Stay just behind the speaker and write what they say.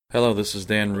Hello, this is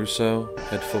Dan Russo,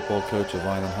 head football coach of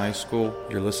Vineland High School.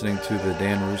 You're listening to the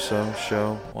Dan Russo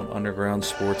Show on Underground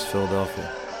Sports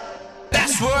Philadelphia.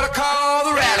 That's what I call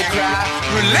the rally cry.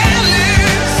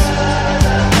 Relentless,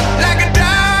 like a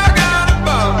dog on a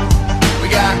bone. We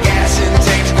got gas in the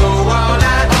tank to go all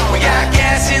night. We got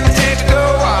gas in the tank to go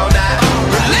all night.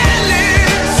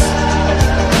 Relentless,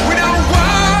 we don't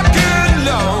walk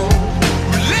alone.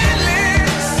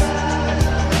 Relentless,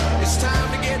 it's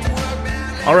time to get to work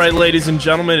now. All right, ladies and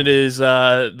gentlemen, it is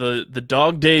the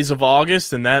dog days of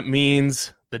August, and that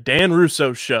means the Dan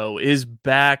Russo Show is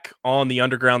back on the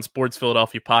Underground Sports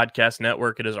Philadelphia Podcast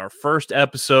Network. It is our first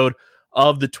episode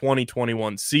of the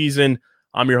 2021 season.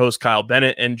 I'm your host, Kyle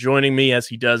Bennett, and joining me, as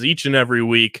he does each and every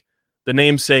week, the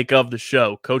namesake of the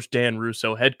show, Coach Dan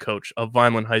Russo, head coach of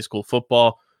Vineland High School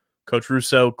football. Coach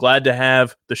Russo, glad to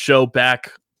have the show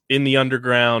back in the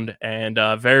Underground, and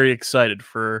very excited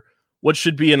for what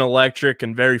should be an electric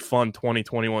and very fun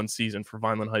 2021 season for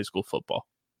Vineland High School football.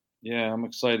 Yeah, I'm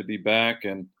excited to be back,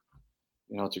 and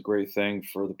it's a great thing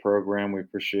for the program. We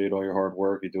appreciate all your hard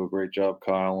work. You do a great job,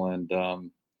 Kyle, and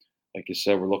like you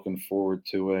said, we're looking forward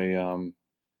to an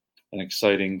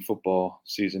exciting football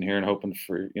season here, and hoping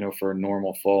for a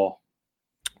normal fall.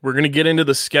 We're going to get into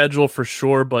the schedule for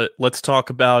sure, but let's talk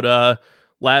about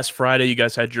last Friday. You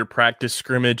guys had your practice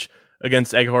scrimmage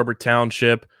against Egg Harbor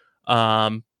Township.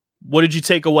 What did you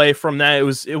take away from that?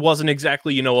 It wasn't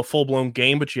exactly, a full-blown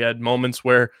game, but you had moments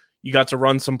where you got to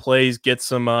run some plays, get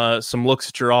some looks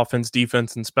at your offense,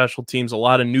 defense, and special teams. A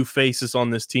lot of new faces on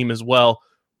this team as well.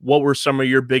 What were some of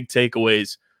your big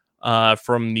takeaways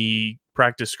from the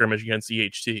practice scrimmage against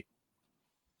EHT?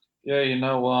 Yeah,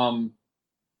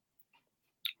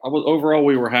 overall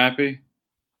we were happy.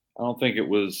 I don't think it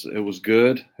was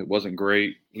good. It wasn't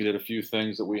great. We did a few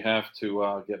things that we have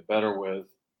to get better with.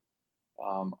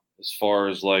 As far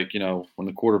as when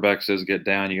the quarterback says get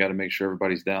down, you got to make sure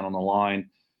everybody's down on the line.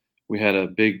 We had a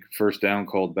big first down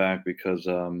called back because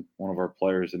one of our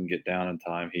players didn't get down in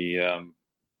time. He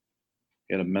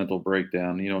had a mental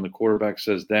breakdown. When the quarterback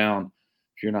says down,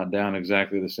 if you're not down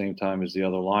exactly the same time as the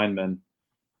other lineman,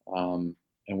 and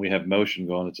we have motion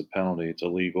going, it's a penalty. It's a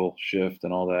legal shift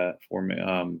and all that for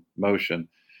motion.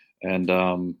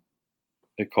 And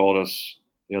it called us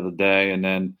the other day, and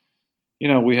then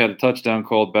we had a touchdown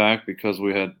called back because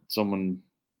we had someone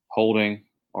holding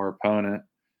our opponent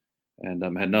and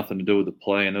had nothing to do with the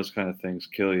play, and those kind of things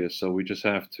kill you. So we just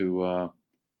have to,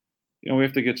 we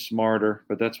have to get smarter,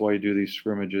 but that's why you do these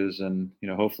scrimmages, and,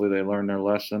 hopefully they learn their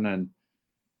lesson, and,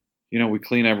 we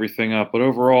clean everything up. But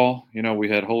overall, we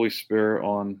had Holy Spirit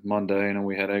on Monday, and then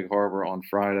we had Egg Harbor on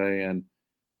Friday, and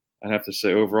I'd have to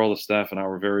say overall the staff and I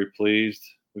were very pleased.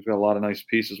 We've got a lot of nice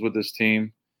pieces with this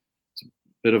team.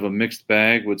 Bit of a mixed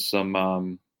bag with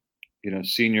some,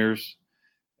 seniors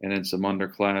and then some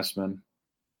underclassmen.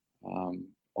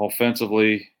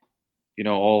 Offensively,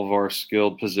 all of our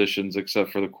skilled positions except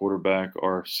for the quarterback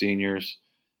are seniors.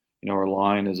 Our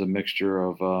line is a mixture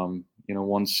of,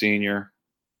 one senior,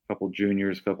 a couple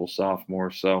juniors, a couple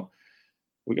sophomores. So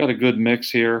we got a good mix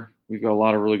here. We've got a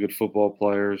lot of really good football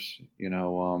players.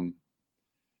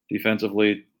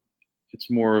 Defensively, it's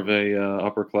more of a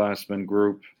upperclassmen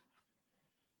group.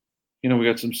 We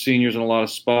got some seniors in a lot of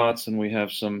spots, and we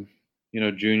have some,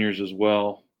 juniors as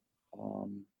well.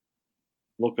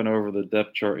 Looking over the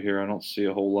depth chart here, I don't see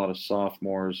a whole lot of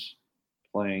sophomores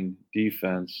playing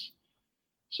defense.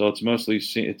 So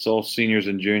it's all seniors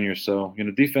and juniors. So,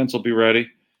 defense will be ready.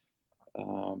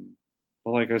 But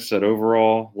like I said,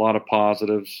 overall, a lot of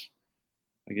positives.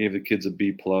 I gave the kids a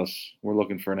B+. We're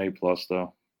looking for an A+,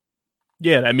 though.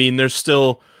 Yeah, I mean, there's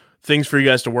still things for you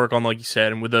guys to work on, like you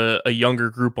said, and with a younger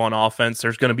group on offense,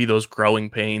 there's going to be those growing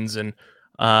pains, and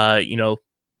the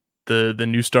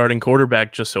new starting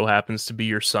quarterback just so happens to be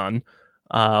your son.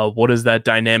 What has that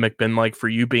dynamic been like for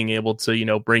you, being able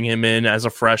to bring him in as a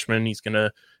freshman? He's going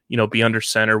to be under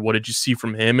center. What did you see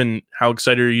from him, and how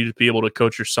excited are you to be able to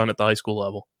coach your son at the high school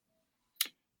level?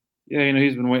 Yeah,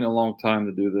 he's been waiting a long time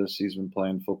to do this. He's been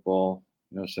playing football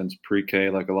since pre-K,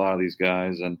 like a lot of these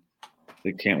guys, and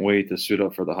they can't wait to suit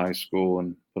up for the high school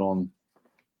and put on,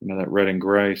 that red and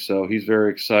gray. So he's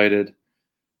very excited.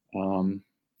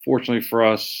 Fortunately for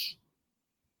us,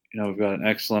 we've got an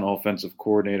excellent offensive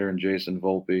coordinator in Jason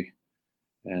Volpe.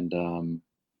 And,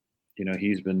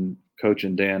 he's been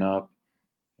coaching Dan up.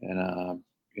 And,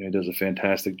 he does a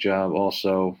fantastic job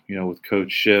also, with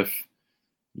Coach Schiff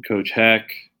and Coach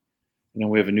Heck.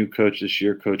 We have a new coach this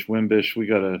year, Coach Wimbish.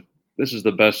 This is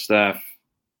the best staff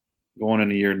going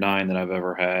into year 9 that I've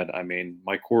ever had. I mean,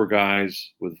 my core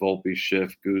guys with Volpe,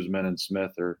 Schiff, Guzman, and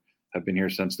Smith have been here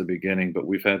since the beginning, but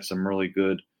we've had some really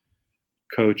good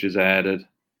coach is added.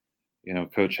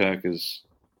 Coach Heck has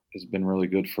been really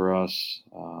good for us.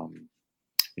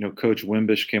 Coach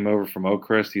Wimbish came over from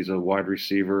Oakcrest. He's a wide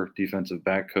receiver, defensive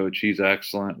back coach. He's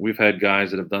excellent. We've had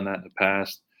guys that have done that in the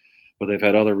past, but they've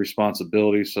had other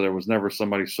responsibilities, so there was never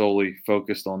somebody solely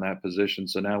focused on that position.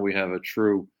 So now we have a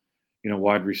true,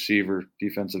 wide receiver,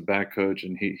 defensive back coach,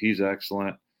 and he's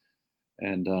excellent.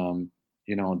 And,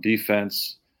 on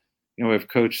defense, we have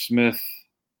Coach Smith.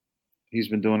 He's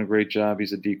been doing a great job.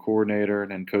 He's a D coordinator.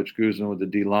 And then Coach Guzman with the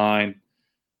D line.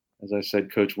 As I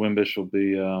said, Coach Wimbish will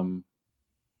be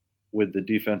with the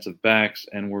defensive backs.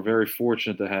 And we're very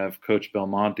fortunate to have Coach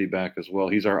Belmonte back as well.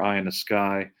 He's our eye in the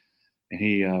sky, and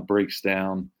he breaks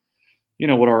down,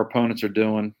 what our opponents are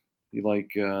doing. He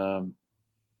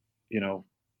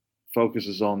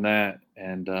focuses on that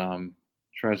and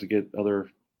tries to get other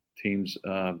teams'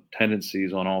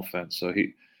 tendencies on offense. So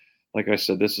like I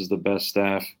said, this is the best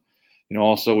staff.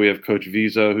 Also we have Coach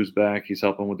Vizo who's back. He's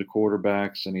helping with the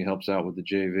quarterbacks and he helps out with the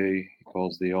JV. He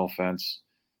calls the offense.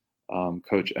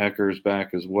 Coach Ecker's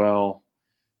back as well.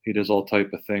 He does all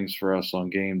type of things for us on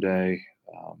game day.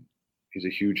 He's a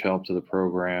huge help to the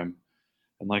program.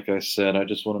 And like I said, I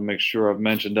just want to make sure I've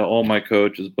mentioned to all my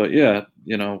coaches. But yeah,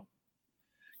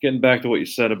 getting back to what you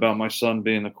said about my son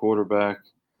being the quarterback,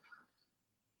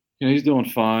 he's doing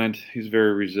fine. He's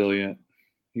very resilient.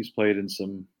 He's played in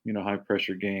some, high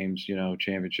pressure games,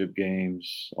 championship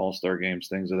games, all-star games,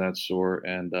 things of that sort.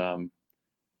 And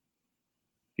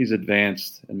he's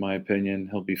advanced, in my opinion.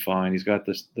 He'll be fine. He's got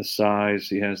the size.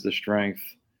 He has the strength.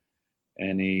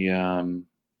 And he,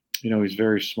 he's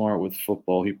very smart with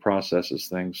football. He processes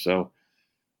things. So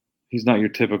he's not your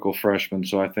typical freshman.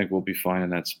 So I think we'll be fine in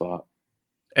that spot.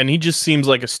 And he just seems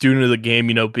like a student of the game,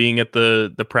 being at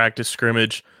the practice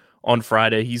scrimmage on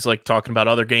Friday. He's like talking about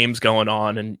other games going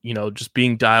on and, just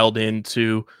being dialed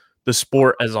into the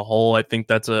sport as a whole. I think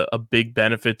that's a big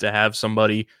benefit to have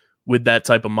somebody with that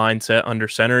type of mindset under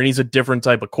center. And he's a different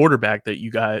type of quarterback that you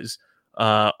guys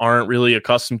aren't really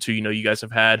accustomed to. You guys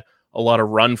have had a lot of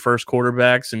run first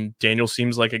quarterbacks, and Daniel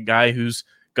seems like a guy who's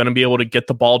going to be able to get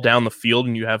the ball down the field,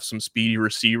 and you have some speedy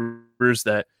receivers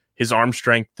that his arm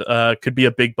strength could be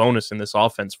a big bonus in this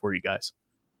offense for you guys.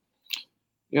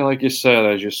 Yeah, like you said,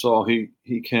 as you saw, he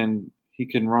can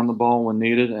run the ball when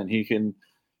needed, and he can,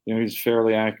 he's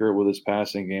fairly accurate with his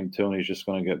passing game too, and he's just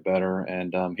going to get better.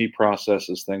 And he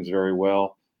processes things very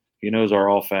well. He knows our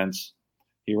offense.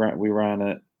 We ran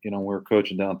it. We were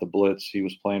coaching down at the Blitz. He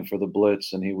was playing for the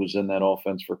Blitz, and he was in that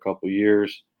offense for a couple of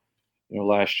years.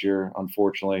 Last year,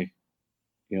 unfortunately,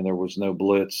 there was no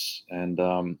blitz,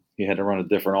 and he had to run a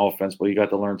different offense. But he got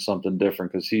to learn something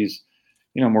different because he's,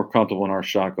 more comfortable in our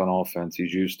shotgun offense.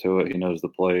 He's used to it. He knows the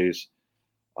plays.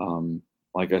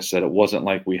 Like I said, it wasn't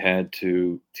like we had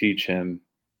to teach him,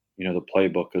 the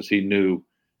playbook, because he knew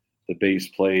the base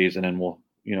plays, and then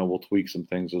we'll tweak some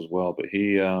things as well. But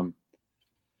he,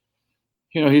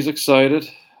 he's excited,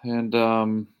 and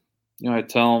I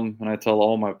tell him, and I tell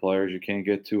all my players, you can't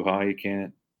get too high, you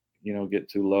can't, get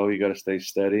too low. You got to stay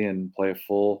steady and play a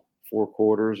full 4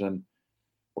 quarters, and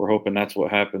we're hoping that's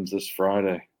what happens this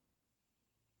Friday.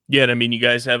 Yeah, I mean, you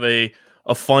guys have a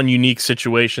fun, unique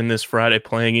situation this Friday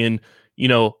playing in,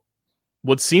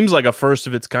 what seems like a first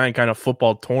of its kind of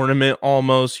football tournament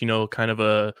almost, kind of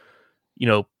a,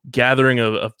 gathering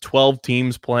of 12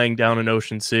 teams playing down in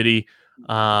Ocean City.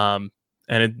 And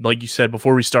like you said,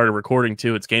 before we started recording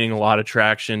too, it's gaining a lot of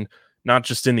traction, not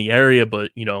just in the area,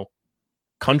 but,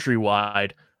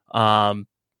 countrywide.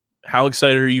 How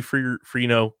excited are you for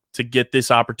to get this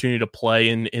opportunity to play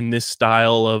in this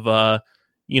style of,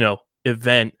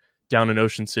 event down in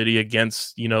Ocean City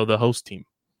against, the host team?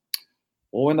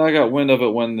 Well, when I got wind of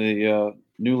it, when the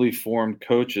newly formed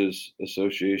Coaches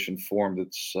Association formed,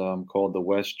 it's called the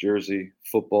West Jersey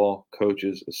Football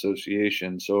Coaches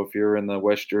Association. So if you're in the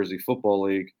West Jersey Football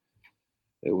League,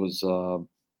 it was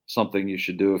something you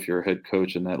should do if you're a head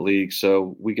coach in that league.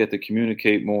 So we get to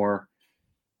communicate more.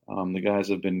 The guys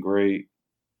have been great.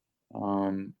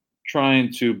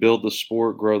 Trying to build the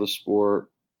sport, grow the sport,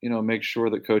 make sure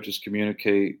that coaches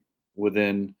communicate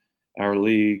within our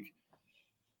league,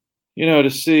 to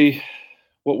see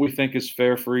what we think is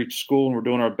fair for each school. And we're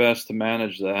doing our best to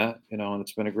manage that, and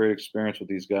it's been a great experience with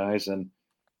these guys. And,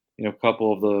 a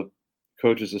couple of the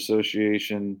Coaches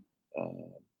Association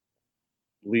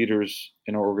leaders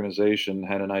in our organization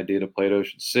had an idea to play at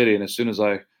Ocean City. And as soon as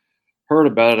I heard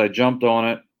about it, I jumped on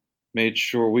it, made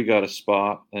sure we got a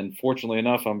spot. And fortunately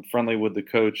enough, I'm friendly with the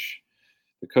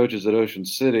coaches at Ocean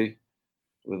City,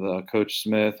 with Coach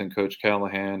Smith and Coach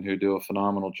Callahan, who do a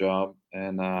phenomenal job.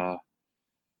 And,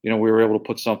 we were able to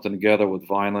put something together with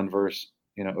Vineland versus,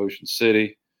 Ocean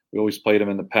City. We always played them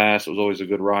in the past. It was always a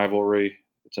good rivalry.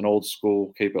 It's an old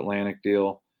school Cape Atlantic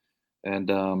deal.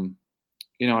 And,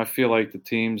 I feel like the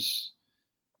teams,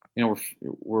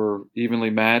 we're evenly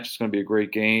matched. It's going to be a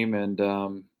great game. And,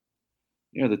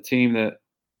 the team that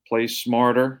plays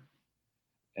smarter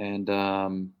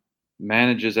and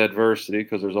manages adversity,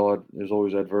 because there's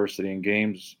always adversity in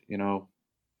games, is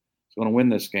going to win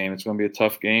this game. It's going to be a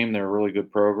tough game. They're a really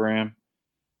good program.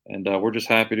 And we're just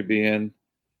happy to be in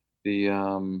the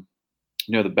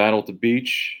the battle at the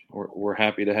beach. We're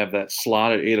happy to have that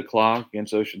slot at 8:00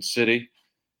 against Ocean City.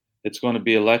 It's going to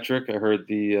be electric. I heard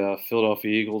the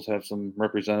Philadelphia Eagles have some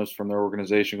representatives from their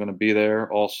organization going to be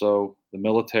there. Also, the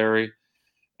military,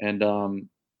 and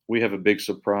we have a big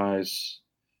surprise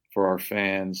for our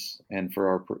fans and for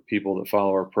our people that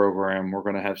follow our program. We're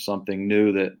going to have something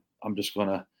new that I'm just going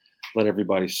to let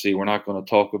everybody see. We're not going to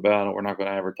talk about it. We're not going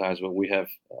to advertise, but we have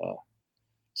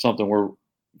something we're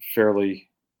fairly,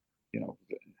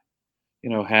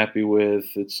 happy with.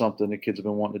 It's something the kids have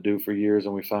been wanting to do for years,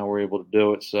 and we found we're able to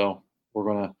do it. So we're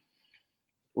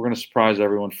gonna surprise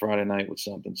everyone Friday night with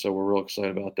something. So we're real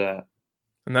excited about that.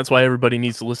 And that's why everybody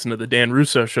needs to listen to the Dan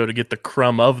Russo show to get the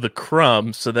crumb of the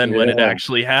crumb. So then when it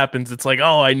actually happens, it's like,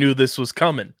 oh, I knew this was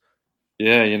coming.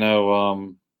 Yeah,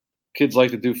 kids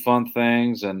like to do fun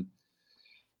things, and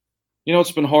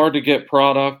it's been hard to get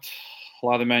product. A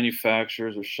lot of the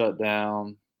manufacturers are shut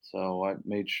down. So I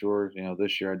made sure,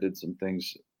 this year I did some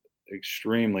things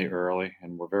extremely early,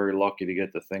 and we're very lucky to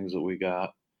get the things that we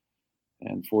got.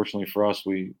 And fortunately for us,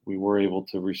 we were able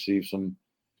to receive some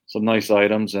nice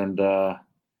items, and we're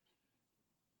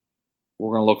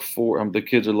going to look forward. The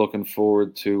kids are looking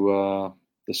forward to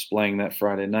displaying that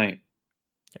Friday night.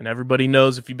 And everybody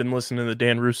knows, if you've been listening to the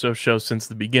Dan Russo show since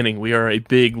the beginning, we are a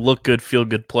big look good, feel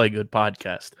good, play good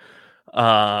podcast.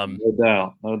 No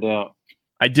doubt.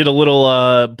 I did a little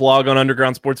blog on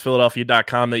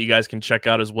undergroundsportsphiladelphia.com that you guys can check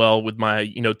out as well with my,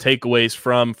 takeaways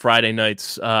from Friday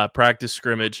night's practice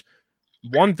scrimmage.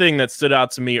 One thing that stood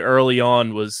out to me early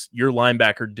on was your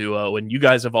linebacker duo, and you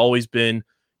guys have always been,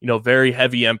 very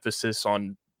heavy emphasis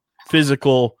on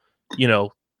physical,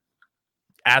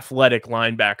 athletic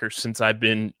linebackers since I've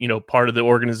been, part of the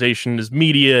organization as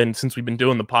media, and since we've been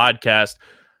doing the podcast.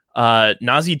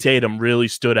 Nazi Tatum really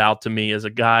stood out to me as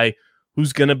a guy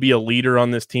who's going to be a leader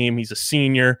on this team. He's a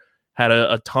senior, had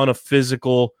a ton of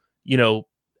physical,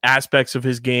 aspects of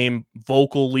his game,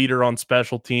 vocal leader on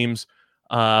special teams.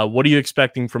 What are you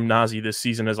expecting from Nazi this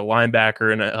season as a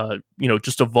linebacker and,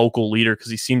 just a vocal leader?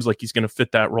 Because he seems like he's going to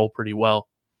fit that role pretty well.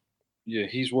 Yeah,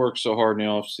 he's worked so hard in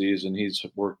the offseason. He's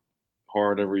worked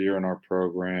hard every year in our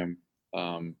program.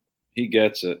 He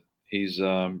gets it. He's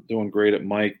doing great at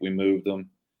Mike. We moved him.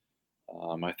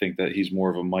 I think that he's more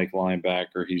of a Mike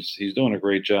linebacker. He's doing a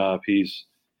great job. He's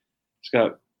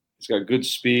got good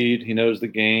speed. He knows the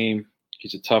game.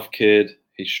 He's a tough kid.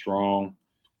 He's strong,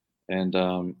 and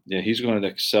he's going to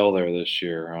excel there this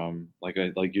year.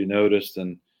 Like you noticed,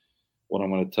 and what I'm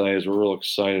going to tell you is we're real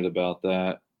excited about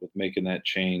that with making that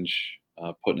change,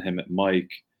 putting him at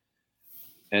Mike,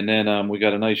 and then we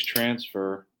got a nice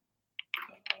transfer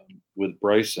with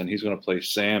Bryson. He's going to play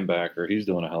Sam backer. He's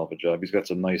doing a hell of a job. He's got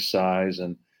some nice size,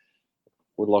 and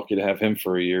we're lucky to have him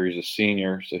for a year. He's a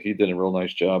senior, so he did a real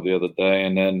nice job the other day.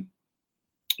 And then,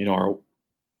 our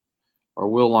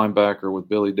will linebacker with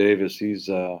Billy Davis, he's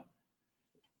a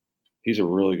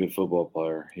really good football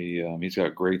player. He's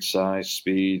got great size,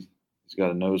 speed. He's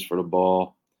got a nose for the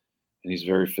ball, and he's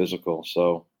very physical.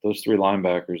 So those three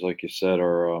linebackers, like you said,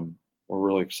 are we're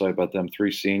really excited about them.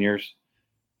 Three seniors.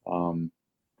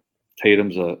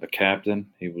 Tatum's a captain.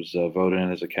 He was voted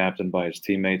in as a captain by his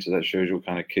teammates, so that shows you what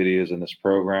kind of kid he is in this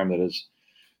program. That his,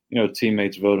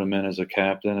 teammates vote him in as a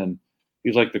captain, and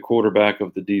he's like the quarterback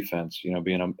of the defense.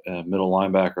 Being a middle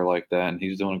linebacker like that, and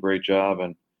he's doing a great job.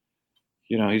 And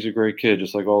he's a great kid,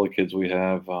 just like all the kids we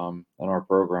have in our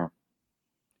program.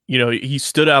 He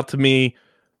stood out to me,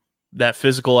 that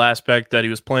physical aspect that he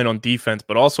was playing on defense,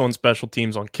 but also on special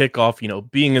teams on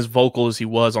kickoff. Being as vocal as he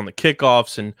was on the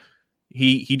kickoffs, and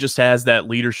he just has that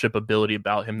leadership ability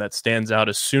about him that stands out.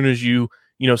 As soon as you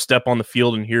step on the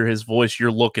field and hear his voice, you're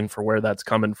looking for where that's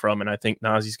coming from. And I think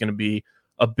Nazi's going to be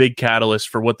a big catalyst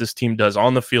for what this team does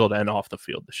on the field and off the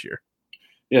field this year.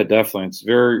 Yeah, definitely. It's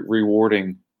very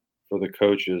rewarding for the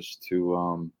coaches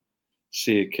to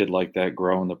see a kid like that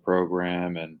grow in the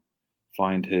program and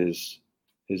find his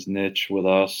niche with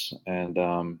us.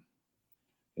 And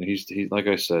he's like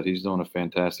I said, he's doing a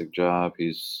fantastic job.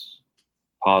 He's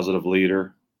positive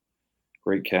leader,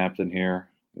 great captain here,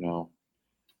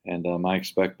 and I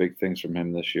expect big things from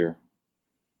him this year.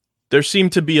 There seem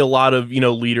to be a lot of,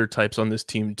 leader types on this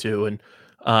team too. And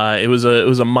It was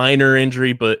a minor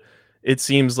injury, but it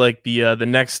seems like the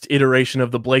next iteration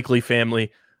of the Blakely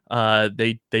family,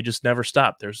 they just never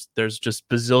stop. There's just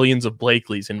bazillions of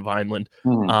Blakeleys in Vineland.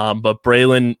 But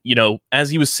Braylon, as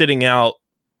he was sitting out,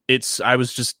 I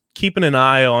was just keeping an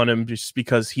eye on him just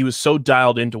because he was so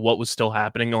dialed into what was still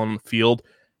happening on the field,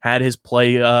 had his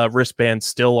play wristband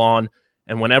still on,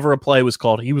 and whenever a play was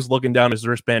called, he was looking down his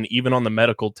wristband, even on the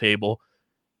medical table.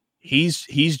 He's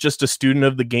just a student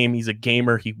of the game. He's a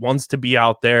gamer. He wants to be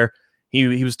out there.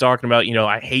 He was talking about,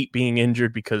 I hate being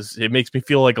injured because it makes me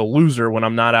feel like a loser when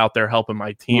I'm not out there helping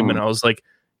my team. And I was like,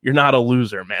 you're not a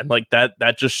loser, man. Like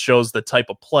that just shows the type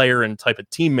of player and type of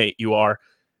teammate you are.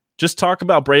 Just talk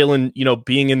about Braylon,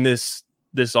 being in this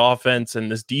offense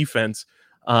and this defense,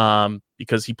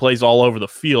 because he plays all over the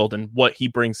field, and what he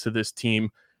brings to this team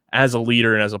as a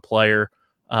leader and as a player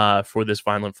for this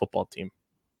Vineland football team.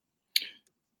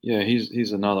 Yeah,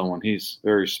 he's another one. He's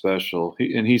very special.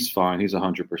 He's fine. He's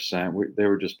 100%. They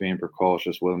were just being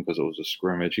precautious with him because it was a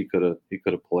scrimmage. He could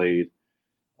have played.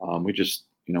 We just,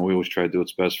 we always try to do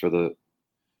what's best for the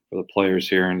players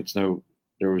here, and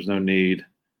there was no need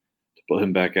to put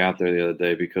him back out there the other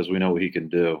day because we know what he can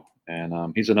do.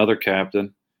 And he's another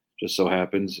captain. Just so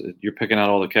happens you're picking out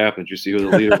all the captains. You see who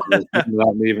the leader is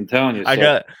without me even telling you. So,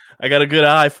 I got a good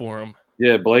eye for him.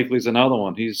 Yeah, Blakely's another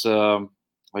one. He's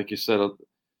like you said, a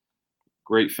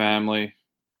great family.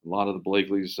 A lot of the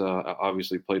Blakeleys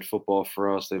obviously played football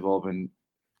for us. They've all been,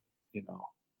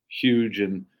 huge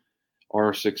in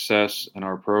our success and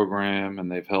our program,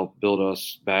 and they've helped build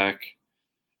us back,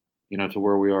 to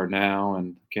where we are now.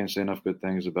 And can't say enough good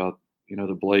things about, the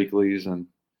Blakeleys, and,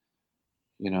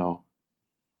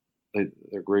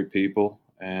 they're great people.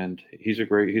 And he's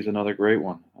another great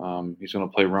one. He's going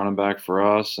to play running back for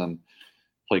us and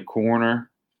play corner.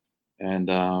 And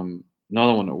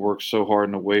another one that works so hard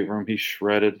in the weight room. He's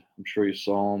shredded. I'm sure you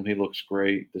saw him. He looks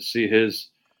great. To see his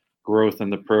growth in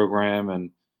the program and,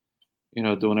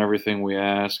 doing everything we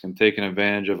ask and taking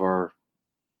advantage of our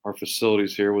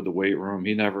facilities here with the weight room.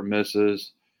 He never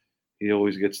misses. He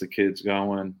always gets the kids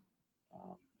going,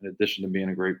 in addition to being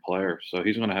a great player. So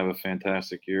he's going to have a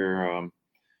fantastic year.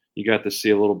 You got to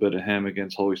see a little bit of him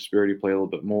against Holy Spirit. He played a little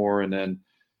bit more, and then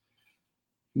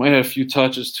might have a few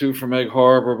touches too from Egg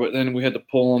Harbor, but then we had to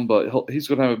pull him. But he's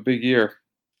going to have a big year.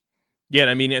 Yeah,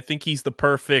 I think he's the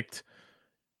perfect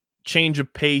change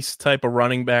of pace type of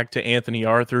running back to Anthony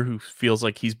Arthur, who feels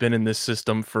like he's been in this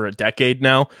system for a decade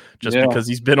now, because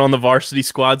he's been on the varsity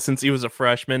squad since he was a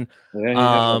freshman.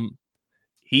 Yeah,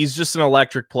 he's just an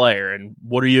electric player. And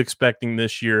what are you expecting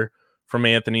this year from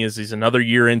Anthony as he's another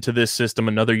year into this system,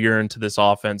 another year into this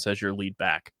offense as your lead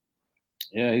back?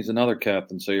 Yeah, he's another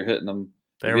captain, so you're hitting him.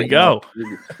 There we go.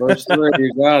 First three,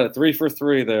 you got it. 3 for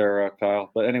 3 there,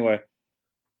 Kyle. But anyway,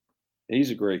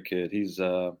 he's a great kid. He's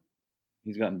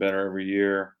gotten better every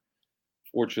year.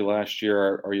 Fortunately, last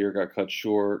year our year got cut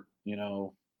short. We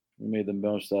made the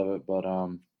most of it, but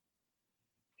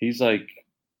he's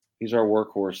our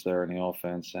workhorse there in the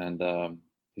offense, and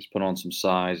he's put on some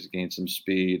size, gained some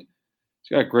speed.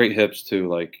 He's got great hips too.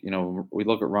 Like, we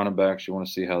look at running backs, you want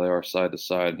to see how they are side to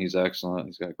side, and he's excellent.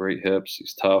 He's got great hips.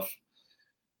 He's tough.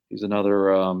 He's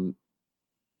another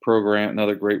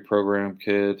great program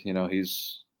kid.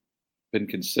 He's been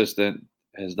consistent,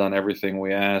 has done everything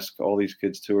we ask. All these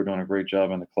kids too are doing a great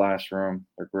job in the classroom.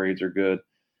 Their grades are good.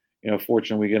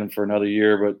 Fortunately, we get them for another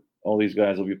year, but all these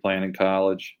guys will be playing in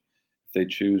college if they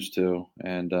choose to.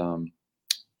 And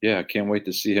I can't wait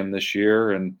to see him this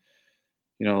year. And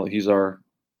he's our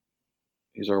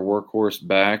workhorse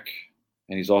back,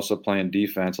 and he's also playing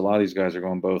defense. A lot of these guys are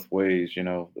going both ways.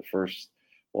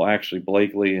 Actually,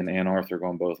 Blakely and Ann Arthur are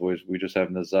going both ways. We just have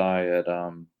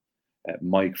Nazai at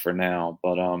Mike for now.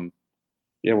 But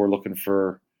we're looking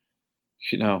for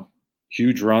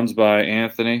huge runs by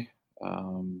Anthony.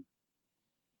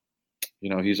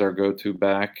 He's our go-to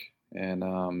back,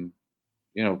 and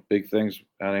big things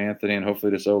out of Anthony, and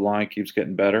hopefully this O-line keeps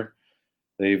getting better.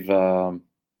 They've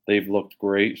looked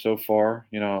great so far.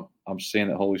 I'm seeing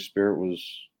that Holy Spirit was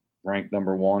ranked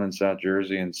number 1 in South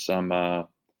Jersey in some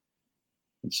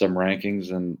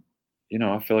rankings, and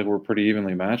I feel like we're pretty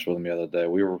evenly matched with them the other day.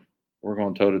 We're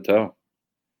going toe to toe,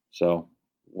 so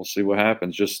we'll see what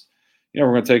happens. Just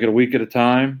we're going to take it a week at a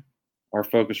time. Our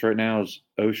focus right now is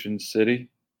Ocean City,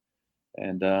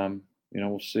 and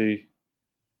we'll see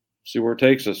where it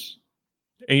takes us.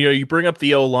 And you bring up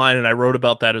the O-line, and I wrote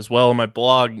about that as well in my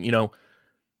blog.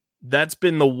 That's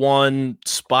been the one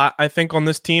spot I think on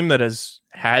this team that has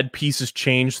had pieces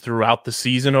change throughout the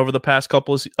season over the past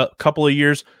couple of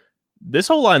years. This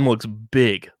O-line looks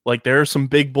big. Like, there are some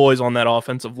big boys on that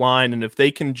offensive line, and if they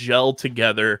can gel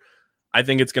together, I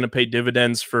think it's going to pay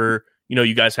dividends for,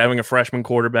 you guys having a freshman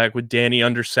quarterback with Danny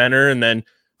under center. And then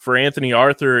for Anthony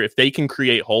Arthur, if they can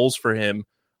create holes for him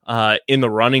in the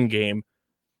running game,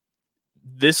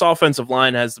 this offensive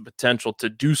line has the potential to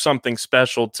do something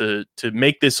special to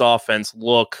make this offense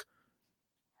look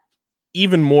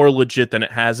even more legit than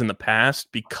it has in the past,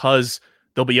 because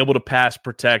they'll be able to pass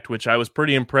protect, which I was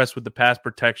pretty impressed with the pass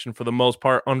protection for the most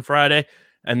part on Friday.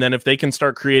 And then if they can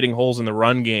start creating holes in the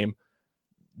run game,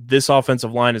 this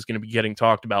offensive line is going to be getting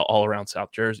talked about all around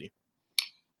South Jersey.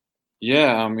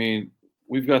 Yeah, I mean,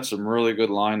 we've got some really good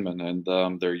linemen,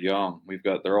 and they're young.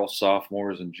 They're all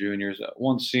sophomores and juniors.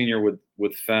 One senior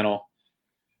with Fennel,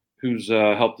 who's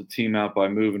helped the team out by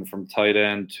moving from tight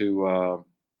end to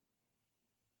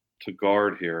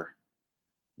guard here.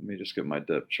 Let me just get my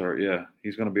depth chart. Yeah,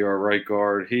 he's going to be our right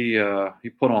guard. He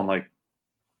put on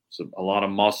a lot of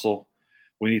muscle.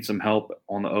 We need some help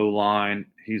on the O-line.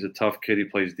 He's a tough kid. He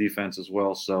plays defense as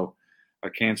well. So I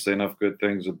can't say enough good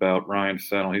things about Ryan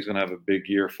Fennel. He's going to have a big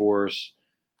year for us.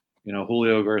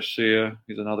 Julio Garcia,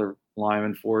 he's another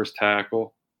lineman for us,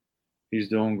 tackle. He's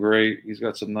doing great. He's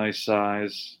got some nice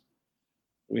size.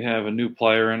 We have a new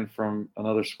player in from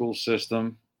another school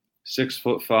system,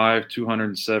 6'5",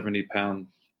 270-pound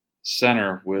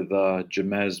center with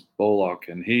Jamez Bullock.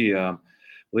 And he, believe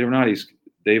it or not, he's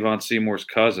Davon Seymour's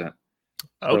cousin.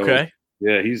 Okay. So,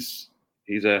 yeah, he's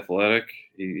athletic.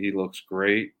 He looks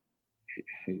great.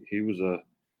 He was a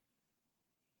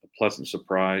pleasant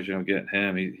surprise, getting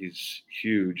him. He's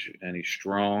huge and he's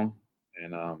strong,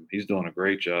 and he's doing a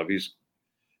great job.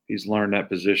 He's learned that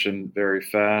position very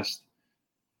fast.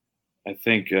 I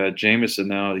think Jamison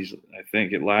now, I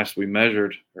think at last we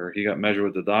measured, or he got measured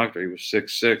with the doctor, he was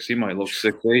 6'6". He might look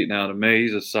 6'8" now to me.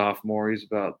 He's a sophomore. He's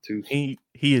about He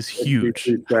is huge.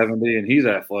 270, and he's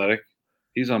athletic.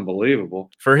 He's unbelievable.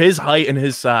 For his height and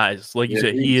his size, like you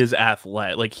said, he is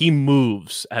athletic. Like, he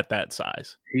moves at that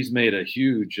size. He's made a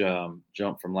huge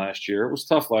jump from last year. It was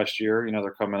tough last year.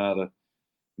 They're coming out of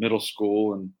middle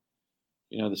school, and,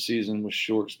 the season was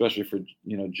short, especially for,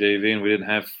 JV, and we didn't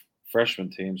have freshman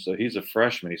team. So he's a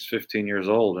freshman. He's 15 years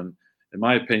old. And in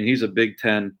my opinion, he's a Big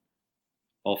Ten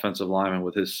offensive lineman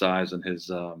with his size and his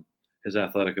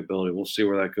athletic ability. We'll see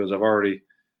where that goes. I've already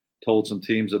told some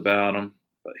teams about him,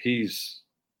 but he is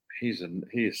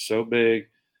so big.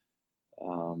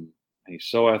 He's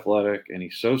so athletic, and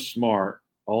he's so smart.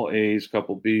 All A's,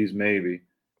 couple B's, maybe.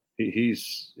 He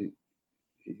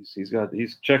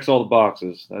checks all the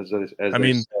boxes.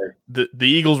 The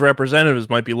Eagles representatives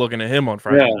might be looking at him on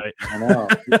Friday night. I know.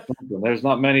 There's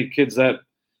not many kids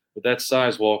with that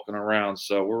size walking around,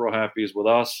 so we're real happy he's with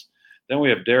us. Then we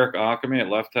have Derek Akame at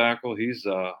left tackle. He's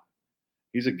a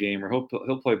gamer.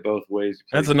 He'll play both ways.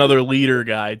 That's another leader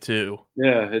guy too.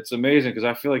 Yeah, it's amazing because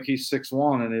I feel like he's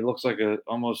 6'1", and he looks like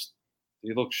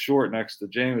he looks short next to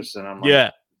Jamison. I'm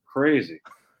like, crazy.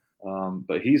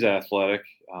 But he's athletic.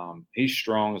 He's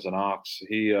strong as an ox.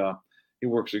 He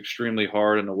works extremely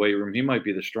hard in the weight room. He might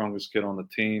be the strongest kid on the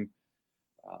team.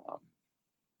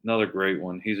 Another great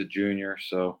one. He's a junior,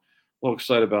 so a little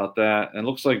excited about that. And it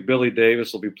looks like Billy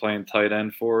Davis will be playing tight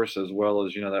end for us, as well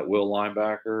as that Will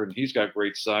linebacker. And he's got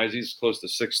great size. He's close to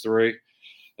 6'3",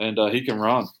 and he can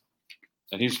run.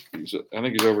 And I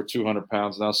think he's over 200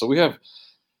 pounds now. So we have,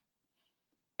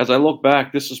 as I look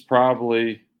back, this is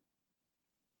probably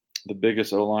the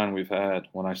biggest O-line we've had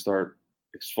when I start,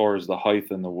 as far as the height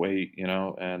and the weight,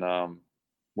 and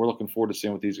we're looking forward to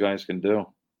seeing what these guys can do.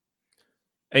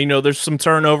 And, there's some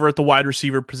turnover at the wide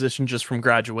receiver position just from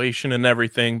graduation and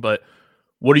everything, but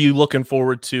what are you looking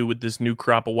forward to with this new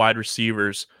crop of wide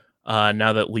receivers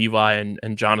now that Levi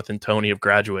and Jonathan Toney have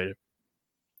graduated?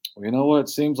 Well, you know what? It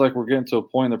seems like we're getting to a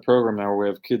point in the program now where we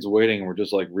have kids waiting and we're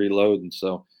just like reloading.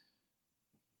 So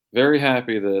very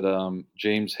happy that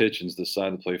James Hitchens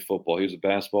decided to play football. He was a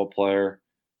basketball player.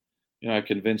 I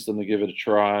convinced him to give it a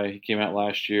try. He came out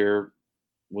last year,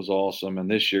 was awesome,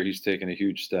 and this year he's taken a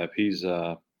huge step. He's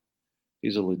a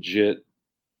legit,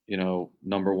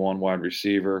 number one wide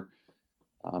receiver.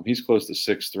 He's close to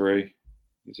 6'3".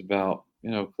 He's about,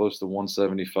 close to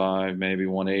 175, maybe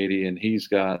 180, and he's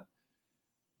got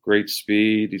great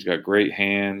speed. He's got great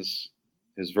hands.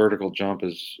 His vertical jump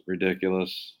is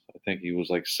ridiculous. I think he was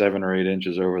like 7 or 8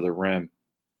 inches over the rim.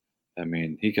 I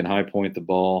mean, he can high point the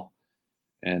ball.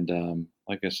 And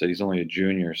like I said, he's only a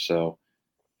junior, so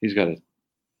he's got a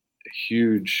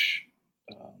huge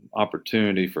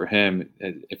opportunity for him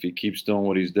if he keeps doing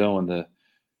what he's doing to,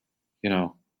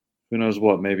 who knows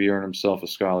what, maybe earn himself a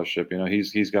scholarship.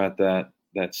 He's got that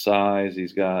size.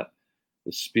 He's got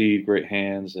the speed, great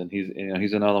hands, and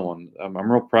he's another one. I'm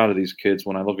real proud of these kids.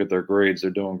 When I look at their grades,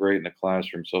 they're doing great in the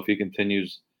classroom. So if he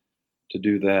continues to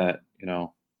do that.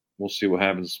 We'll see what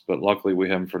happens. But luckily, we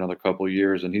have him for another couple of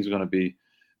years, and he's going to be a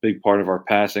big part of our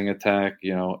passing attack.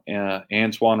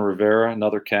 Antoine Rivera,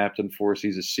 another captain for us.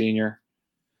 He's a senior.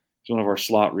 He's one of our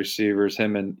slot receivers.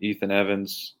 Him and Ethan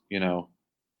Evans,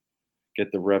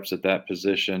 get the reps at that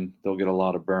position. They'll get a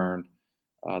lot of burn.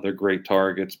 They're great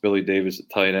targets. Billy Davis at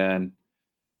tight end.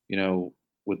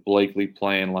 With Blakely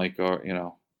playing like our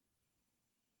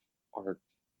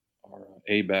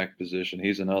A-back position.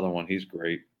 He's another one. He's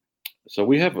great. So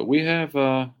we've got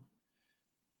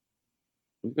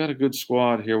a good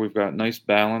squad here. We've got nice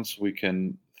balance. We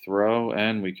can throw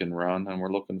and we can run, and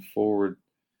we're looking forward,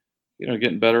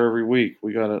 getting better every week.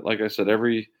 We got it, like I said,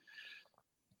 every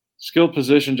skill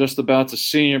position just about to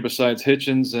senior besides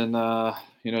Hitchens and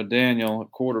Daniel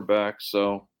at quarterback.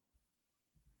 So,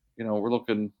 we're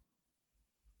looking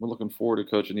forward to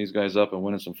coaching these guys up and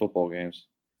winning some football games.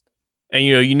 And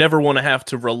you never want to have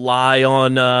to rely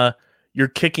on your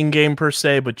kicking game per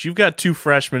se, but you've got two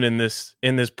freshmen in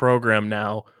this program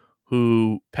now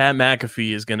who Pat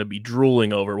McAfee is going to be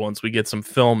drooling over once we get some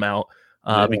film out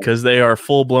because they are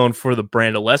full blown for the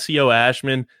brand. Alessio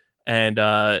Ashman and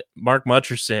Mark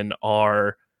Mutcherson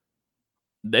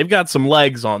they've got some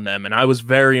legs on them, and I was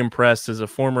very impressed as a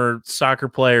former soccer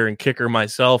player and kicker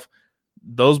myself.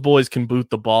 Those boys can boot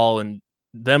the ball, and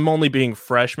them only being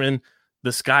freshmen,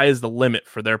 the sky is the limit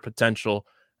for their potential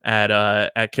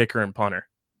at kicker and punter.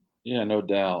 Yeah, no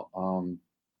doubt.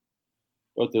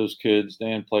 Both those kids,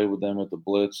 Dan played with them at the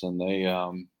Blitz, and they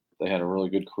had a really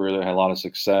good career. They had a lot of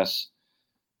success.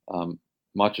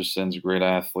 Mutcherson's a great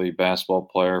athlete, basketball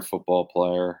player, football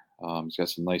player. He's got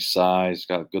some nice size,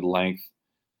 got good length.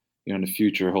 In the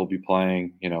future, he'll be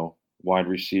playing, wide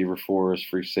receiver for us,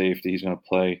 free safety. He's going to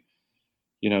play,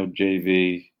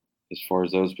 JV as far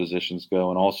as those positions go,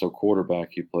 and also quarterback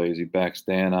he plays. He backs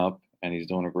Dan up, and he's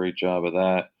doing a great job of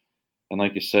that. And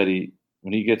like you said,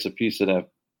 when he gets a piece of that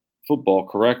football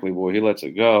correctly, boy, he lets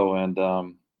it go, and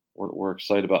we're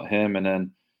excited about him. And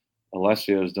then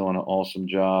Alessio is doing an awesome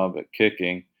job at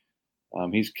kicking.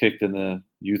 He's kicked in the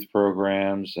youth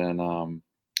programs, and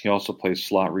he also plays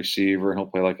slot receiver, and he'll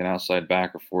play like an outside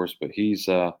backer for us. But he's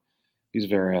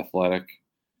very athletic,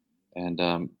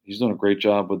 and he's doing a great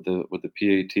job with the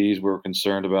PATs. We were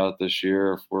concerned about it this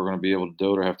year if we're going to be able to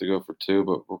do it or have to go for two,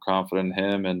 but we're confident in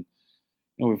him. And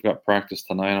we've got practice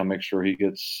tonight. I'll make sure he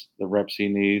gets the reps he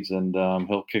needs, and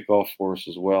he'll kick off for us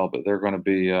as well. But they're going to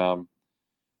be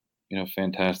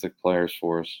fantastic players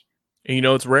for us. And,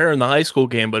 it's rare in the high school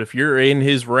game, but if you're in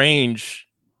his range,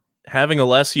 having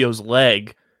Alessio's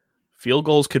leg, field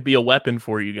goals could be a weapon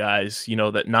for you guys.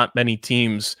 That not many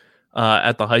teams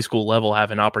at the high school level have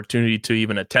an opportunity to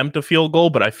even attempt a field goal,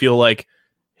 but I feel like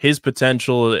his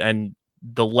potential and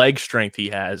the leg strength he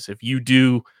has, if you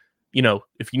do,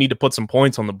 if you need to put some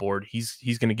points on the board,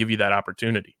 he's going to give you that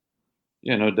opportunity.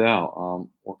 Yeah, no doubt.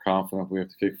 We're confident if we have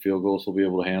to kick field goals, he'll be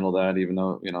able to handle that, even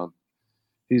though,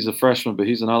 he's a freshman, but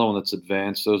he's another one that's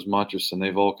advanced. So's Mutcherson.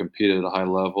 They've all competed at a high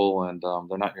level, and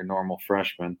they're not your normal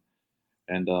freshmen.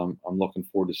 And I'm looking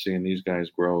forward to seeing these guys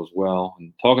grow as well.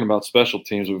 And talking about special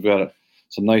teams, we've got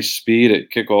some nice speed at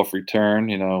kickoff return.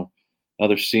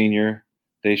 Another senior,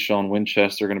 Deshaun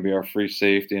Winchester, going to be our free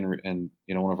safety and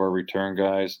one of our return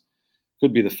guys.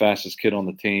 Could be the fastest kid on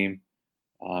the team.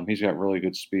 He's got really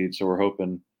good speed, so we're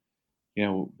hoping,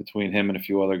 between him and a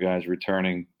few other guys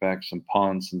returning back some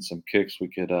punts and some kicks, we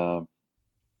could,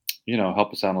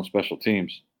 help us out on special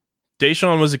teams.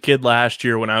 Deshaun was a kid last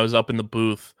year when I was up in the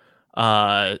booth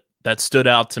that stood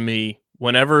out to me.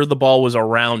 Whenever the ball was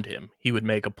around him, he would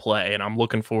make a play, and I'm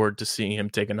looking forward to seeing him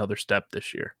take another step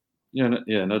this year. Yeah,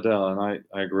 no doubt, and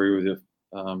I agree with you.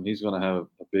 He's going to have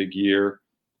a big year.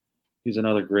 He's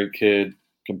another great kid,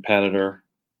 competitor,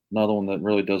 another one that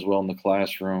really does well in the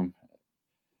classroom.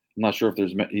 I'm not sure if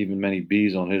there's even many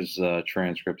B's on his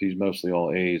transcript. He's mostly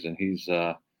all A's, and he's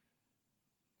a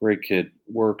great kid.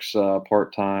 Works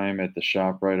part-time at the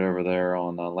shop right over there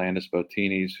on Landis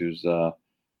Botini's, who's a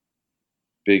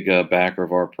big backer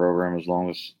of our program as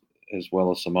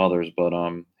well as some others. But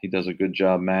he does a good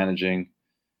job managing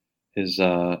his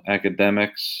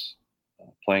academics,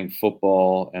 playing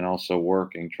football, and also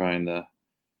working, trying to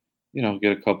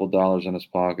get a couple dollars in his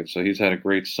pocket. So he's had a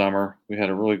great summer. We had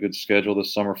a really good schedule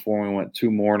this summer for him. We went 2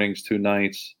 mornings, 2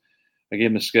 nights. I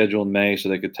gave him a schedule in May so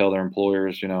they could tell their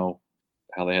employers,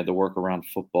 how they had to work around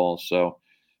football. So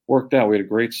worked out. We had a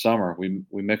great summer. We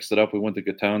mixed it up. We went to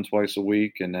Gatone twice a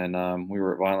week, and then we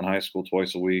were at Violent High School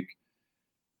twice a week,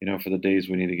 for the days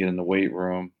we need to get in the weight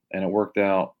room. And it worked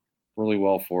out really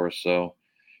well for us. So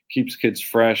keeps kids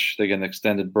fresh. They get an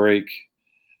extended break.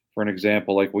 For an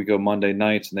example, like we go Monday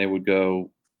nights and they would go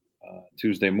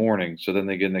Tuesday morning. So then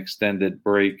they get an extended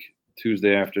break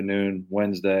Tuesday afternoon,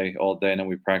 Wednesday, all day, and then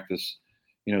we practice,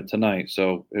 tonight.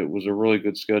 So it was a really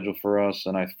good schedule for us,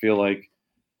 and I feel like,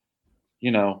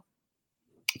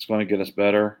 it's going to get us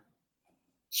better.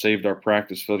 Saved our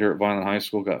practice field here at Vineland High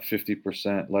School, got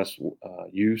 50% less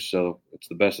use, so it's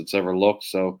the best it's ever looked.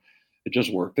 So it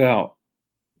just worked out.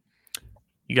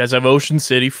 You guys have Ocean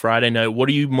City Friday night. What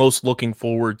are you most looking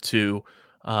forward to?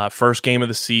 First game of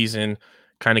the season,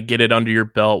 kind of get it under your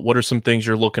belt. What are some things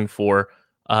you're looking for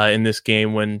in this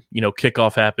game when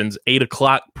kickoff happens,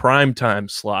 8:00 primetime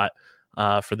slot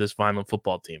for this Vineland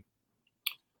football team?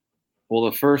 Well,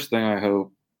 the first thing I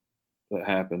hope that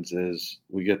happens is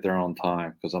we get there on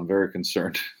time, because I'm very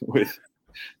concerned with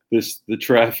the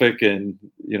traffic and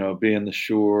being the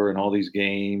shore and all these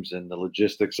games and the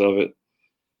logistics of it.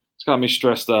 It's got me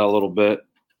stressed out a little bit.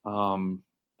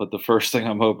 But the first thing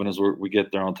I'm hoping is we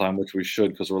get there on time, which we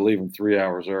should, because we're leaving 3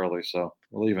 hours early. So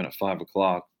we're leaving at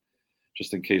 5:00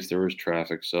 just in case there is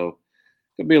traffic. So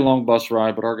it'll be a long bus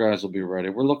ride, but our guys will be ready.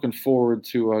 We're looking forward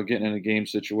to getting in a game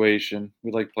situation.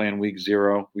 We like playing week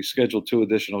 0. We scheduled 2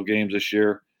 additional games this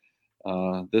year.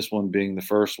 This one being the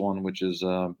first one, which is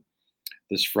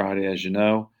this Friday, as you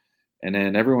know. And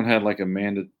then everyone had like a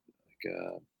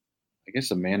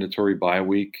mandatory bye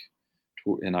week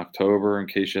in October in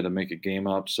case you had to make a game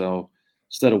up. So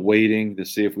instead of waiting to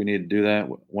see if we need to do that,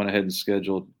 went ahead and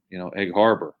scheduled, Egg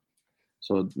Harbor.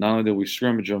 So not only did we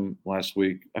scrimmage them last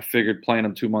week, I figured playing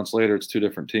them 2 months later, it's 2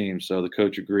 different teams. So the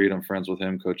coach agreed. I'm friends with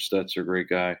him. Coach Stetzer, great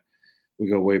guy. We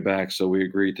go way back. So we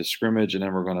agreed to scrimmage, and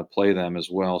then we're going to play them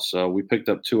as well. So we picked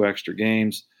up 2 extra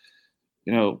games.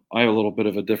 I have a little bit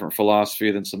of a different philosophy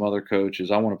than some other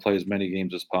coaches. I want to play as many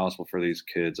games as possible for these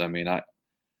kids. I mean,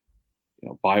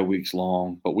 bye week's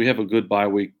long, but we have a good bye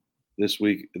week this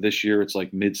year. It's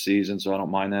like mid-season, so I don't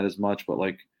mind that as much. But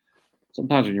like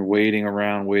sometimes when you're waiting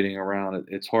around,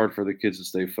 it's hard for the kids to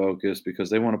stay focused because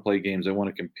they want to play games. They want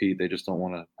to compete. They just don't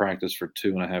want to practice for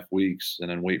 2.5 weeks and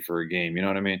then wait for a game. You know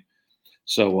what I mean?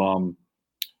 So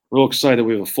real excited.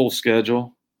 We have a full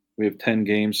schedule. We have 10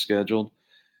 games scheduled,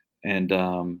 and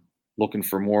looking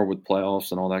for more with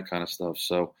playoffs and all that kind of stuff.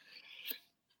 So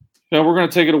we're going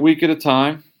to take it a week at a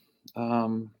time.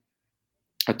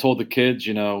 I told the kids,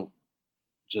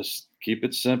 just keep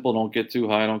it simple. Don't get too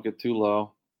high. Don't get too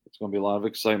low. It's going to be a lot of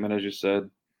excitement, as you said.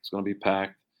 It's going to be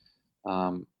packed.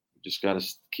 Just got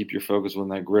to keep your focus on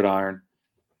that gridiron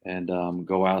and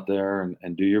go out there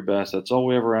and do your best. That's all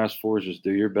we ever ask for, is just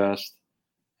do your best.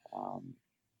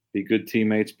 Be good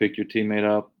teammates. Pick your teammate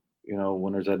up,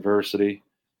 when there's adversity.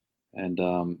 And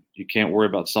you can't worry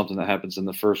about something that happens in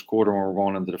the first quarter when we're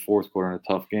going into the fourth quarter in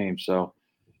a tough game. So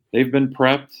they've been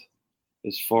prepped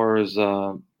as far as,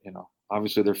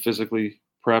 obviously they're physically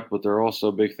prepped, but they're also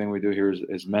a big thing we do here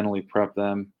is mentally prep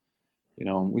them.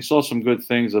 We saw some good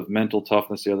things of mental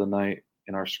toughness the other night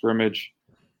in our scrimmage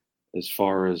as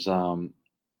far as,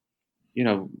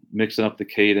 mixing up the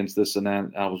cadence, this and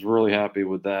that. I was really happy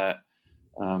with that.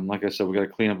 Like I said, we got to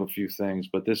clean up a few things,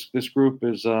 but this group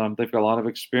is, they've got a lot of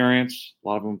experience. A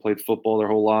lot of them played football their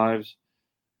whole lives,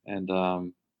 and,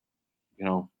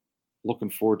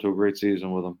 looking forward to a great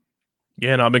season with them.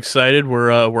 Yeah, and I'm excited.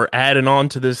 We're adding on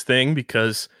to this thing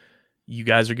because you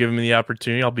guys are giving me the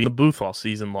opportunity. I'll be in the booth all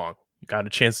season long. Got a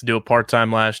chance to do it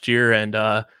part-time last year,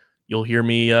 and you'll hear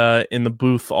me in the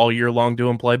booth all year long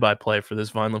doing play-by-play for this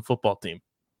Vineland football team.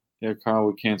 Yeah, Kyle,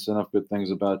 we can't say enough good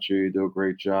things about you. You do a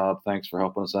great job. Thanks for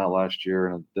helping us out last year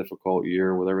in a difficult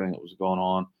year with everything that was going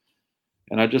on.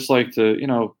 And I'd just like to,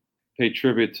 pay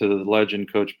tribute to the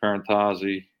legend, Coach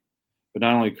Parentazzi, but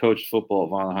not only coached football at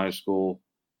Vineland High School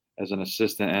as an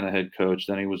assistant and a head coach.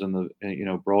 Then he was in the,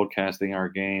 broadcasting our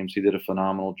games. He did a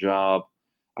phenomenal job.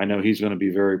 I know he's going to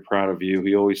be very proud of you.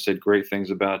 He always said great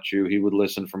things about you. He would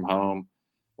listen from home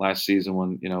last season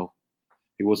when,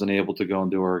 he wasn't able to go and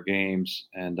do our games,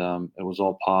 and it was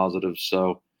all positive.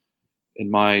 So in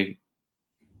my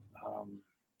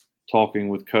talking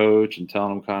with Coach and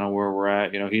telling him kind of where we're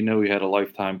at, he knew he had a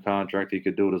lifetime contract. He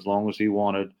could do it as long as he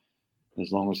wanted,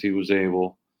 as long as he was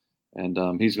able.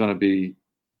 And he's going to be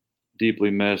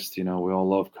deeply missed. We all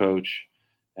love Coach.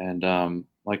 And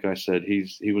like I said,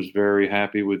 he was very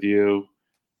happy with you.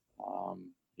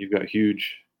 You've got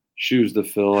huge shoes to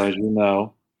fill, as you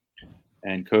know.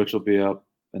 And Coach will be up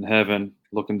in heaven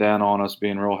looking down on us,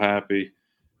 being real happy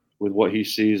with what he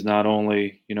sees, not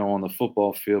only, on the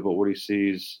football field, but what he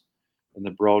sees in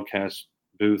the broadcast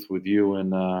booth with you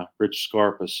and Rich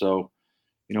Scarpa. So,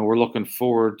 we're looking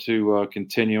forward to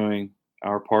continuing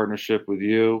our partnership with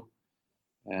you.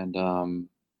 And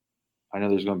I know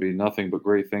there's going to be nothing but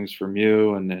great things from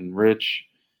you and Rich.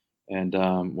 And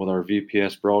with our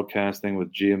VPS broadcasting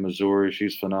with Gia Missouri,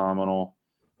 she's phenomenal,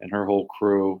 and her whole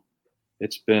crew.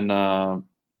 It's been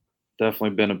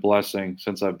definitely been a blessing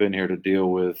since I've been here to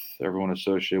deal with everyone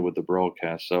associated with the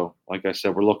broadcast. So, like I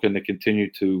said, we're looking to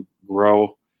continue to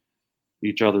grow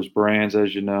each other's brands,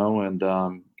 as you know,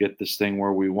 and get this thing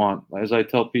where we want. As I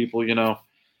tell people,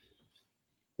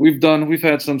 we've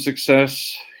had some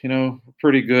success,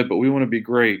 pretty good, but we want to be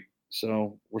great.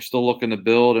 So we're still looking to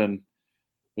build, and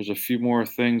there's a few more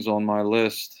things on my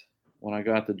list. When I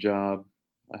got the job,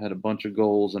 I had a bunch of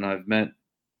goals, and I've met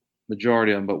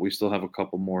majority of them, but we still have a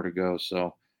couple more to go.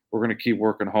 So we're going to keep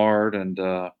working hard, and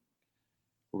we're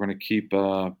going to keep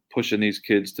pushing these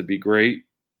kids to be great,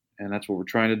 and that's what we're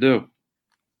trying to do.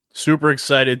 Super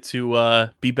excited to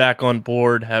be back on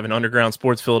board, having Underground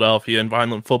Sports Philadelphia and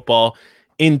Vineland football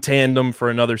in tandem for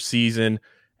another season,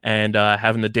 and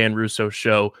having the Dan Russo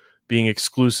Show being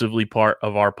exclusively part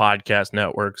of our podcast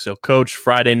network. So, Coach,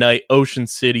 Friday night, Ocean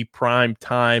City, prime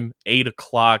time, 8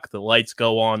 o'clock. The lights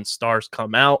go on, stars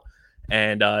come out,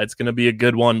 and it's going to be a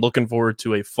good one. Looking forward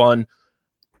to a fun,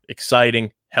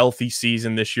 exciting, healthy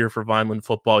season this year for Vineland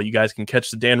football. You guys can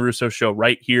catch the Dan Russo Show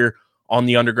right here on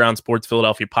the Underground Sports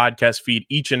Philadelphia podcast feed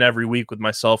each and every week with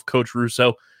myself, Coach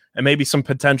Russo, and maybe some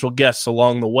potential guests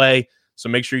along the way. So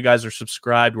make sure you guys are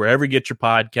subscribed wherever you get your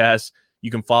podcasts. You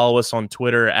can follow us on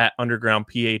Twitter at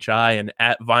UndergroundPHI and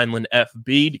at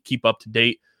VinelandFB to keep up to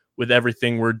date with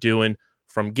everything we're doing,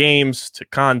 from games to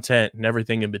content and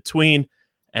everything in between.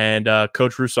 And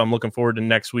Coach Russo, I'm looking forward to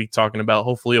next week talking about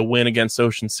hopefully a win against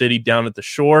Ocean City down at the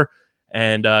Shore,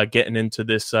 and getting into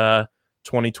this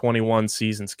 2021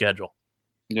 season schedule.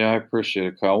 Yeah, I appreciate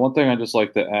it, Kyle. One thing I'd just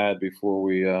like to add before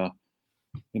we,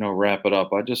 wrap it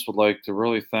up, I just would like to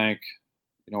really thank,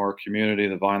 our community,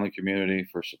 the Vineland community,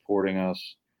 for supporting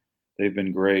us. They've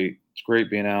been great. It's great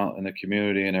being out in the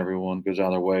community, and everyone goes out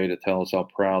of their way to tell us how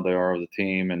proud they are of the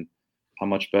team and how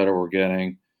much better we're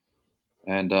getting.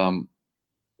 And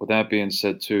with that being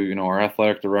said, too, our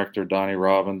athletic director, Donnie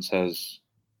Robbins, has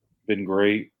been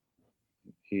great.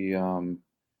 He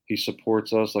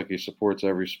supports us like he supports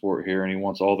every sport here, and he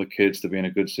wants all the kids to be in a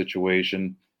good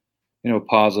situation,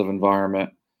 positive environment.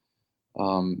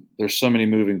 There's so many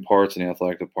moving parts in the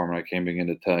athletic department. I can't begin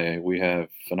to tell you. We have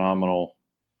phenomenal,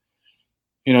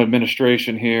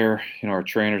 administration here. Our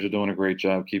trainers are doing a great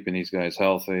job keeping these guys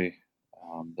healthy.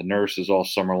 The nurses all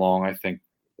summer long, I think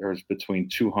there's between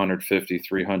 250,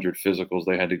 300 physicals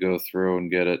they had to go through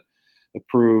and get it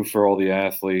approved for all the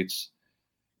athletes.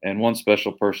 And one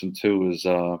special person, too, is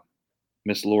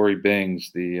Miss Lori Bings,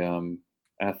 the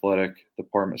athletic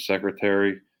department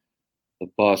secretary. The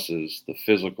buses, the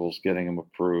physicals, getting them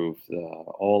approved,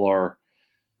 all our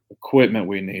equipment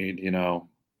we need,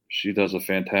 she does a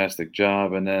fantastic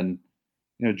job. And then,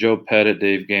 Joe Pettit,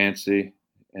 Dave Gansey,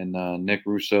 and Nick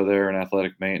Russo there in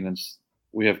athletic maintenance.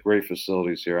 We have great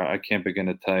facilities here. I can't begin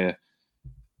to tell you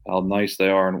how nice they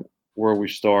are and where we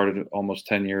started almost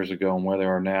 10 years ago and where they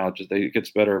are now. It gets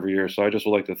better every year. So I just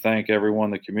would like to thank everyone,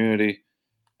 the community,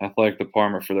 athletic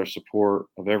department, for their support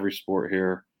of every sport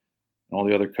here, and all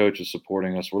the other coaches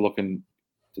supporting us. We're looking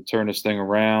to turn this thing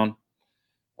around,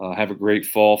 have a great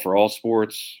fall for all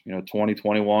sports.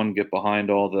 2021, get behind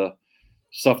all the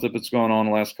stuff that's going on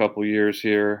the last couple of years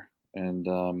here, and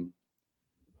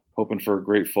hoping for a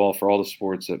great fall for all the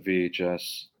sports at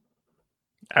VHS.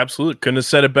 Absolutely. Couldn't have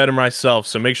said it better myself.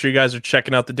 So make sure you guys are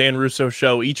checking out the Dan Russo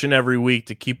Show each and every week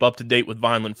to keep up to date with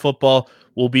Vineland football.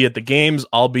 We'll be at the games.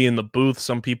 I'll be in the booth.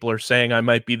 Some people are saying I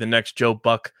might be the next Joe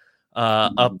Buck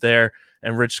up there,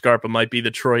 and Rich Scarpa might be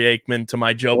the Troy Aikman to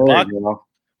my Joe Buck.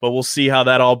 But we'll see how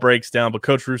that all breaks down. But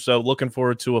Coach Russo, looking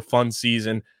forward to a fun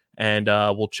season, and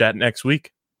we'll chat next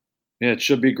week. Yeah, it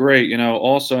should be great.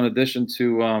 Also, in addition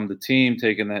to the team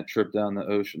taking that trip down to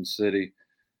Ocean City,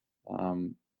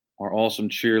 our awesome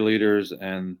cheerleaders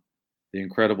and the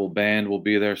incredible band will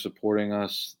be there supporting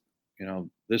us.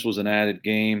 This was an added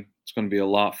game. It's going to be a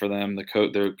lot for them,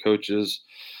 their coaches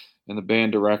and the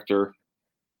band director.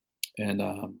 And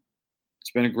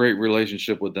it's been a great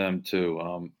relationship with them,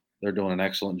 too. They're doing an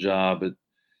excellent job.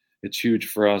 It's huge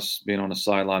for us being on the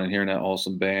sideline and hearing that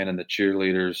awesome band, and the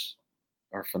cheerleaders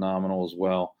are phenomenal as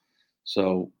well.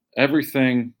 So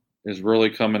everything is really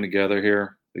coming together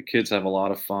here. The kids have a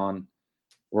lot of fun.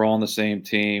 We're all on the same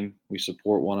team. We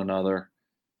support one another.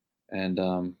 And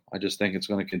I just think it's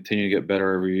going to continue to get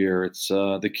better every year. It's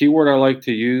the key word I like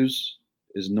to use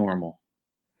is normal.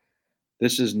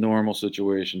 This is normal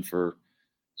situation for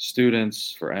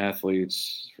students, for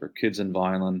athletes, for kids in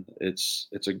Vineland. It's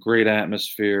a great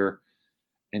atmosphere.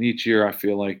 And each year I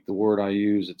feel like the word I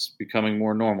use, it's becoming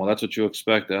more normal. That's what you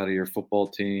expect out of your football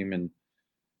team. And,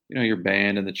 your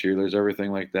band and the cheerleaders,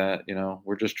 everything like that.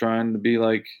 We're just trying to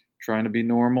be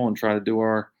normal and try to do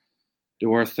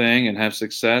our thing and have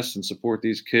success and support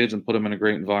these kids and put them in a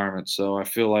great environment. So I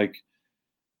feel like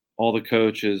all the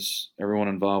coaches, everyone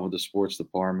involved with the sports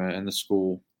department and the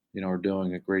school, are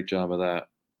doing a great job of that.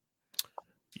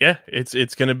 Yeah,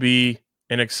 it's going to be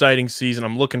an exciting season.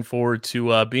 I'm looking forward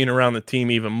to being around the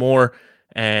team even more.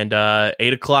 And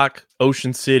 8 o'clock,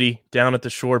 Ocean City, down at the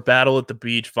shore, battle at the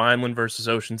beach, Vineland versus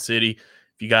Ocean City.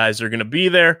 If you guys are going to be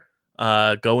there,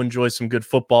 go enjoy some good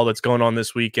football that's going on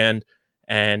this weekend.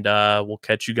 And we'll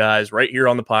catch you guys right here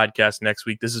on the podcast next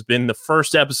week. This has been the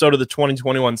first episode of the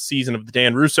 2021 season of the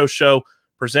Dan Russo Show,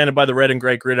 presented by the Red and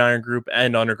Gray Gridiron Group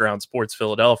and Underground Sports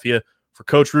Philadelphia. For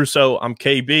Coach Russo, I'm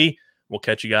KB. We'll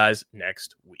catch you guys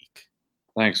next week.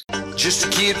 Thanks. Just a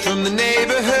kid from the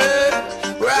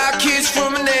neighborhood, we're our kids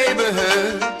from a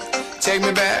neighborhood. Take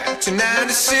me back to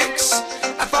 96.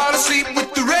 I fall asleep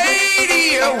with the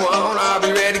radio on. I'll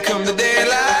be ready come the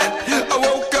daylight. I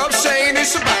woke up saying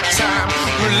it's about